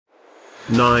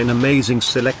9 amazing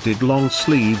selected long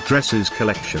sleeve dresses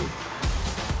collection.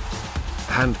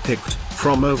 Handpicked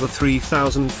from over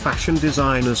 3,000 fashion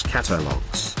designers'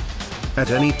 catalogs.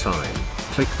 At any time,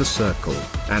 click the circle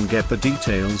and get the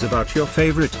details about your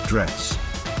favorite dress.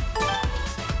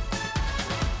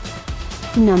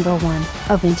 Number 1,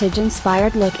 a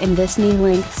vintage-inspired look in this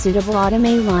knee-length suitable autumn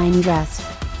A-line dress.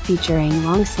 Featuring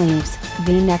long sleeves,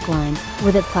 V-neckline,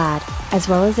 with a plaid, as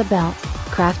well as a belt,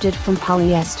 crafted from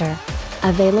polyester.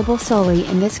 Available solely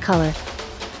in this color.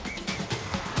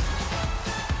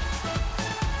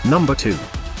 Number 2.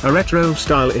 A retro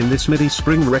style in this midi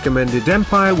spring recommended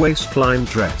empire waistline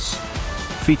dress.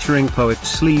 Featuring poet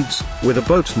sleeves, with a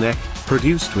boat neck,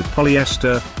 produced with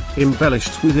polyester,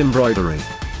 embellished with embroidery.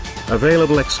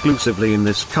 Available exclusively in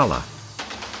this color.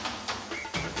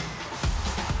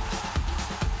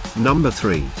 Number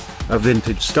 3. A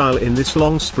vintage style in this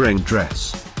long spring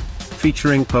dress.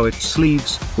 Featuring poet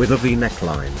sleeves, with a V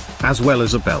neckline, as well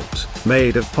as a belt,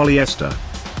 made of polyester.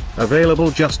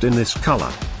 Available just in this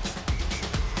color.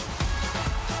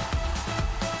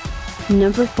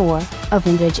 Number 4, a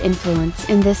vintage influence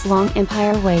in this long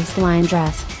empire waistline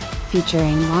dress.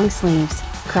 Featuring long sleeves,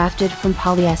 crafted from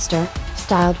polyester,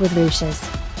 styled with ruches.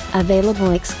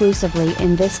 Available exclusively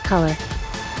in this color.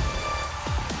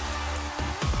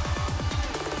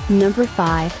 Number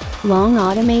 5, long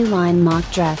autumn A-line mock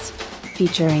dress.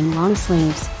 Featuring long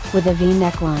sleeves, with a V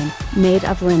neckline, made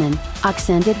of linen,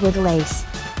 accented with lace.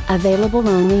 Available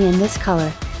only in this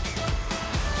color.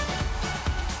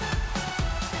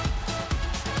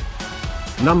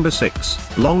 Number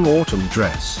 6, long autumn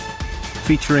dress.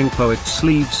 Featuring poet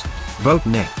sleeves, boat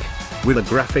neck, with a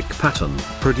graphic pattern,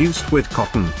 produced with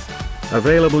cotton.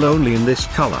 Available only in this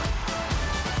color.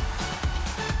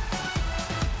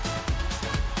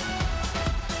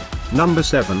 Number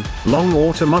 7, long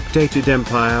autumn updated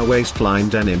empire waistline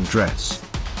denim dress.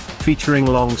 Featuring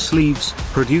long sleeves,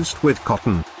 produced with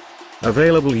cotton.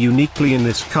 Available uniquely in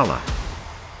this color.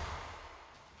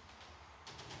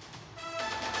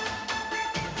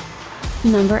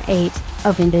 Number 8,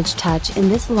 a vintage touch in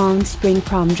this long spring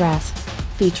prom dress.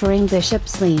 Featuring bishop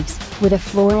sleeves, with a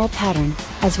floral pattern,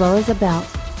 as well as a belt,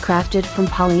 crafted from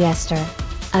polyester.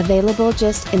 Available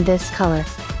just in this color.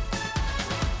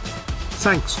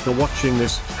 Thanks for watching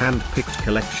this hand-picked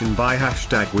collection by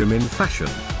 #WomenFashion.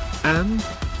 And,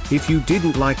 if you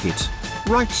didn't like it,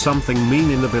 write something mean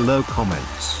in the below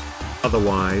comments.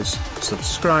 Otherwise,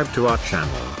 subscribe to our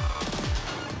channel.